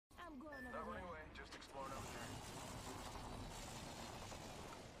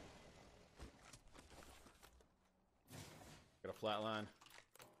flatline.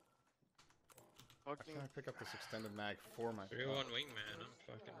 How Fucking. can I pick up this extended mag for my... 3-1 wingman, I'm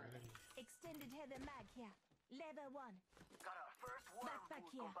fucking ready. Extended header mag here. Level 1. Got our first water Backpack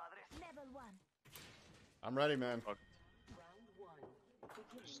boost, here. compadres. Level 1. I'm ready, man. Fuck.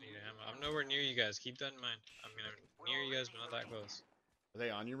 Just need ammo. I'm nowhere near you guys. Keep that in mind. I mean, I'm near you guys, but not that close. Are they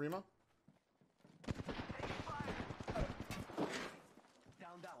on you, Remo?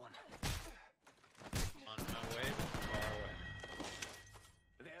 Down that one. On my way, but far away.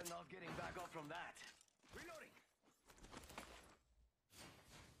 They're not getting back up from that. Reloading.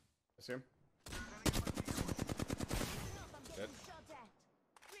 I see him. Dead. Shot at.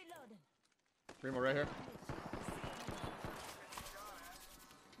 Reloading. Remo right here.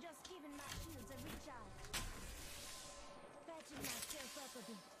 Just giving my shields a recharge. Patching myself up a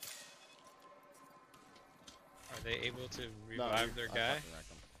bit. Are they able to No, revive their I guy? fucking wrecked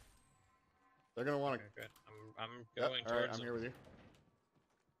them. They're gonna want to... Okay, good. I'm Yep, going all right, towards I'm here them. with you.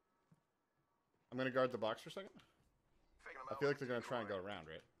 I'm gonna guard the box for a second. I feel like they're gonna try and go around,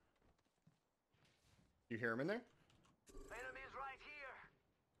 right? You hear him in there? Enemies right here.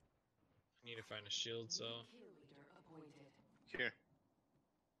 I need to find a shield cell. Here.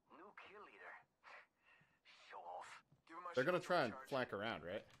 New kill leader. Show off. Give him my They're gonna shield try and recharge. flank around,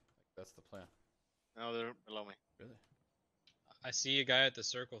 right? Like, that's the plan. No, they're below me. Really? I see a guy at the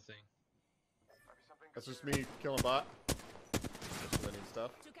circle thing. Might be something That's good just here. me killing bot. Just winning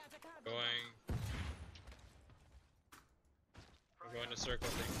stuff. Took out a cargo. Going. I'm going to circle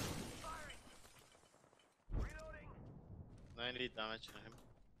thing. Firing. Reloading. 90 damage on him.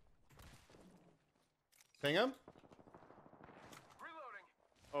 Ping him? Reloading.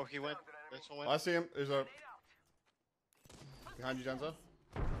 Oh, he went. Found an enemy. This one Oh, went. I see him. There's a... Grenade out. Behind you, Denzo.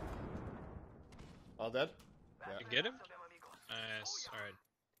 All dead? Yeah. You get him? Some amigos. Nice. Alright.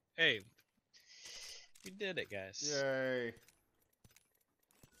 Hey. We did it, guys. Yay.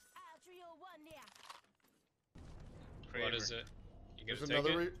 R301 there. What is it? You There's gonna take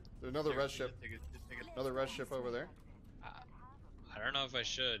another, it? there's another red Just ship. take it, just take it. Another red ship over there. I don't know if I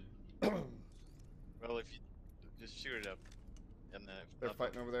should. Well, if you just shoot it up, and then if They're not,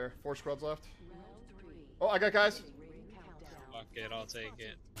 fighting over there. 4 squads left. Oh, I got guys. Fuck it, I'll take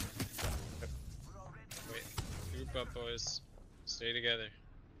it. Wait. Group up, boys. Stay together.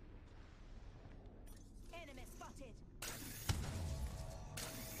 Enemy spotted.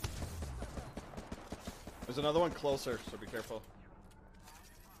 There's another one closer, so be careful.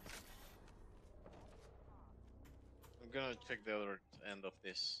 I'm gonna check the other end of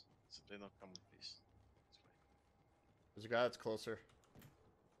this, so they don't come with this. There's a guy that's closer.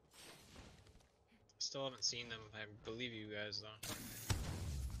 Still haven't seen them. I believe you guys though.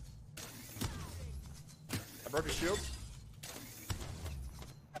 I broke his shield.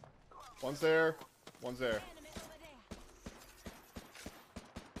 One's there. One's there. Enemy over there.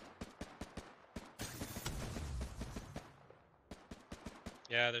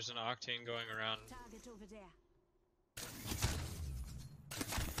 Yeah, there's an octane going around. Target over there.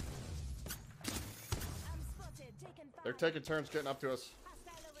 I'm spotted. Taking fire. They're taking turns getting up to us.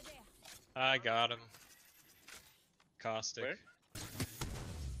 Hostile over there. I got him. Caustic. Where?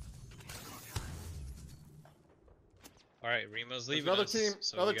 Alright, Remo's There's leaving another us, team.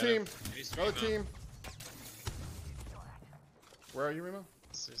 so Another we gotta team. face Another Remo. team. Where are you, Remo?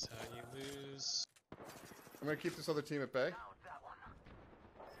 This is how you lose. I'm gonna keep this other team at bay. Down that one.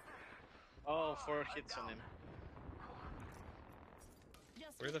 Oh, 4 hits on him.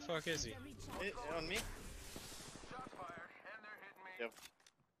 Just Where the giving fuck is he? shields a recharge. On me? Shots fired, and they're hitting me. Yep.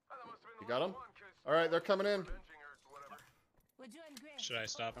 Well, that must have been You the got last him? one, 'cause All right, they're coming in. avenging or whatever. We're doing great. Should I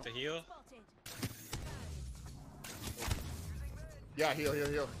stop to heal? Spotted. Yeah, heal, heal,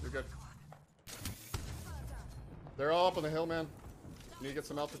 heal. You're good. They're all up on the hill, man. You need to get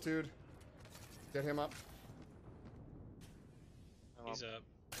some altitude. Get him up. I'm He's up. up.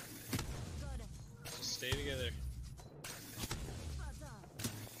 Got it. Just stay together. Spot on.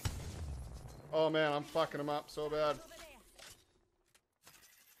 Oh man, I'm fucking him up so bad. Over there.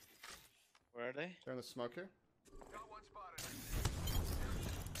 Where are they? Turn the smoke here. Got one spotted.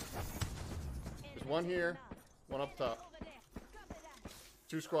 There's one here, one up top. Over there. Copy that.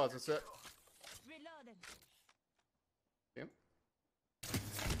 2 squads, that's it. Reloading. See him?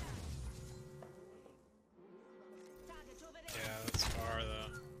 Target over there. Yeah, that's far though.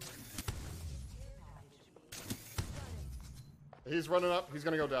 He's running up. He's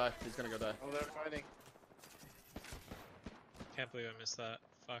gonna go die. He's gonna go die. Oh, they're fighting. Can't believe I missed that.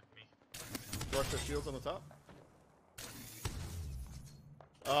 Fuck me. Rush their shields on the top.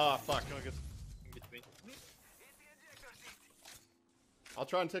 Ah, fuck. Gonna get in between. Hit the ejector seat. I'll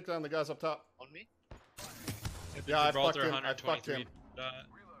try and take down the guys up top. On me? Hey, With the Yeah, I Gibraltar fucked him. I fucked 123 him. dot.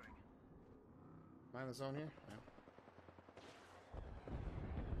 Am I in the zone here? Yeah.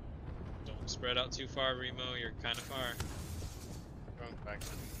 Don't spread out too far, Remo. You're kind of far. Going back.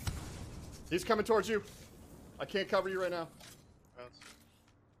 He's coming towards you. I can't cover you right now.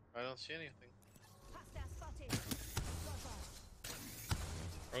 I don't see anything. Hostile spotted.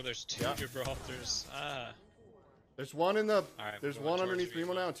 Oh, there's two Yeah. Gibraltars. Ah. There's one in the. Alright, There's going one towards underneath me,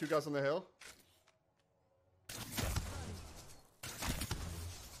 Remo man. now and 2 guys on the hill.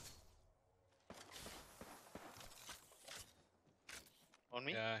 On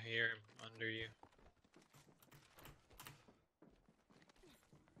me? Yeah, here, under you.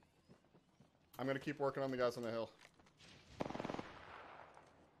 I'm gonna keep working on the guys on the hill.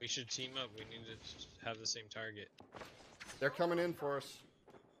 We should team up. We need to have the same target. They're coming in for us.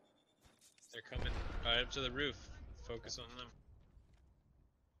 They're coming right up to the roof. Focus on them.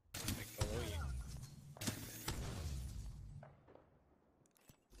 Like below you.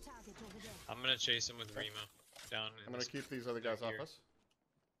 Target over there. I'm gonna chase him with Remo. Down in I'm gonna this- keep these other guys off here. us.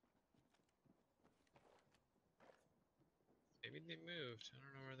 Maybe they moved. I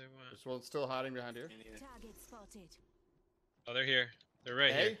don't know where they went. This one's still hiding behind here. Me neither. Target spotted. Oh, they're here. They're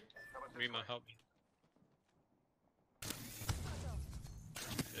right Hey, here. Remo, help me.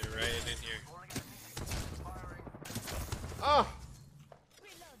 They're right in here. ah!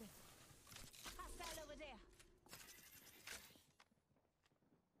 Reload. Hostile over there.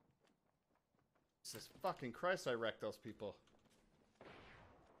 Jesus fucking Christ! I wrecked those people.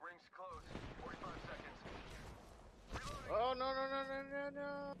 Rings close. 45 seconds. Oh, no, no, no, no, no,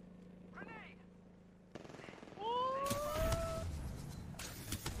 no. Grenade!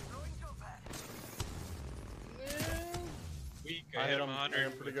 Throwing jump pad. Weak. I I hit hit him him. I hit 100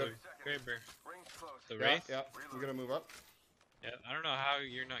 him pretty with good. the Kraber. Rings close. The Yeah, Wraith? yeah. We're gonna move up. Yeah, I don't know how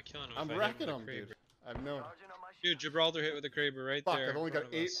you're not killing him. I'm if I hit wrecking him them, with a dude. Kraber. I've no. Charging on my Dude, Gibraltar hit with a Kraber right Fuck! there. I've only in got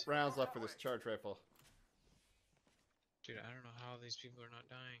front of 8 us. rounds left for this charge rifle. Dude, I don't know how these people are not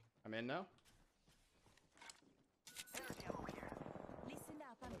dying. I'm in now. energy ammo here. Listen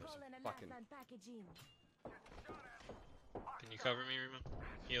up. I'm There's calling a fucking- lifeline package in. Can you cover me, Remo?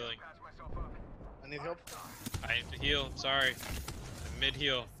 Healing. Patch myself up. I need help. I have to heal. Sorry. I'm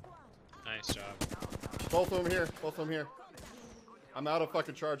mid-heal. Squad. Nice job. Both of them here. Both of them here. I'm out of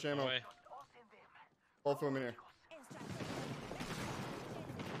fucking charge No ammo. way. Both of them in here.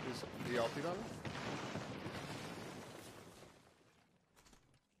 Airstrike. Is he ulted on me?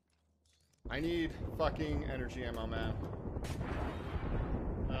 I need fucking energy ammo, man.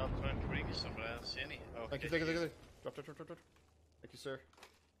 I'm trying to bring you some, but I don't see any. Oh, Thank you, okay. thank you, thank you. Drop, drop, drop, drop, drop. Thank you, sir.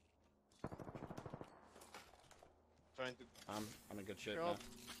 Trying to I'm in good shape now. drop.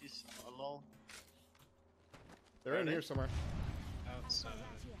 He's alone. They're in Are they? here somewhere. Outside. Right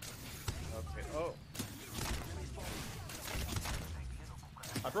here. Okay. Oh,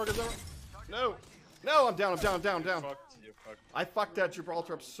 I broke his arm. No! No, I'm down, I'm down, I'm down, I'm down. fucked. You fucked. I fucked that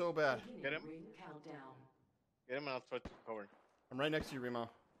Gibraltar up so bad. Get him. Countdown. Get him and I'll try to cover. I'm right next to you, Remo.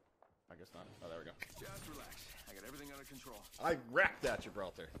 I guess not. Oh, there we go. Just relax. I got everything under control. I wrecked that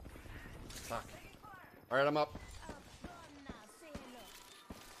Gibraltar. Fuck. Alright, I'm up. Up. Go on now. Say hello.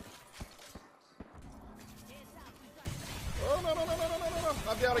 It's up. We got Oh, no, no, no, no, no, no, no, no.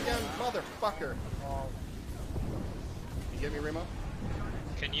 I'm down again. Motherfucker. You get me, Remo?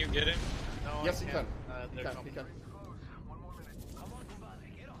 Can you get him? No, Yes, I he can't. can. He They're can, coming. he can. One more minute. Come on,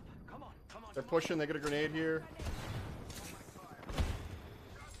 Kumbale, get up. Come on, come on. They're pushing, they get a grenade here.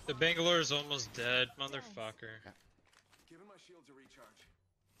 The Bangalore's almost dead, motherfucker. Giving my shields a recharge.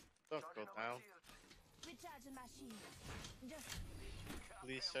 Don't go down. recharging my shield. Just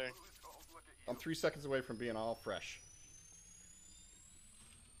Please, sir. I'm 3 seconds away from being all fresh.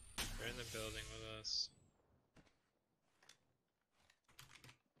 They're in the building with us.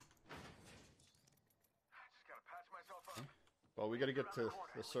 Just gotta patch myself up. Well, we gotta get to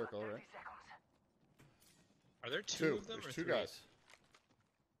the circle, right? 30 seconds. Are there two Two. of them There's or 2 three? guys.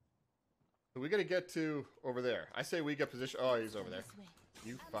 So we gotta get to over there. I say we get position. Oh, he's over there. this way.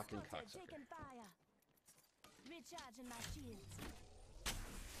 You I'm fucking spotted, cocksucker. taking fire. Recharging my shields.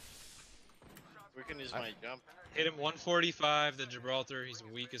 We can use my jump. Hit him 145, the Gibraltar. He's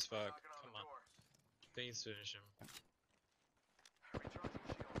weak as fuck. Come on. Please finish him. Recharging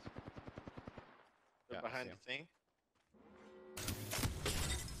shields. They're Yeah, I behind see the thing.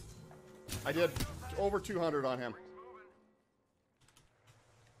 I did over 200 on him.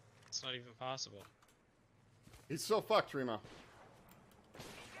 It's not even possible. He's so fucked, Remo.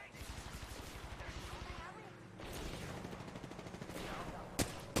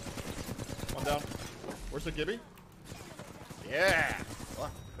 One down. Where's the Gibby? Yeah!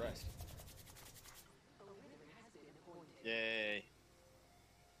 Fuck Christ. Yay.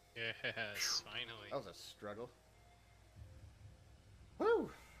 Yes, finally. That was a struggle. Woo!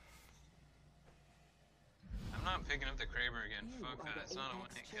 I'm not picking up the Kraber again. You Fuck are that. It's the not a Apex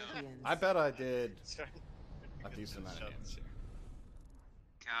winning kill. champions. I bet I did Sorry. a decent amount of Shots. damage.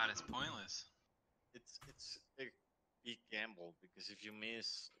 God, it's pointless. It's a big gamble because if you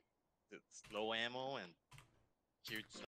miss, it's low ammo and huge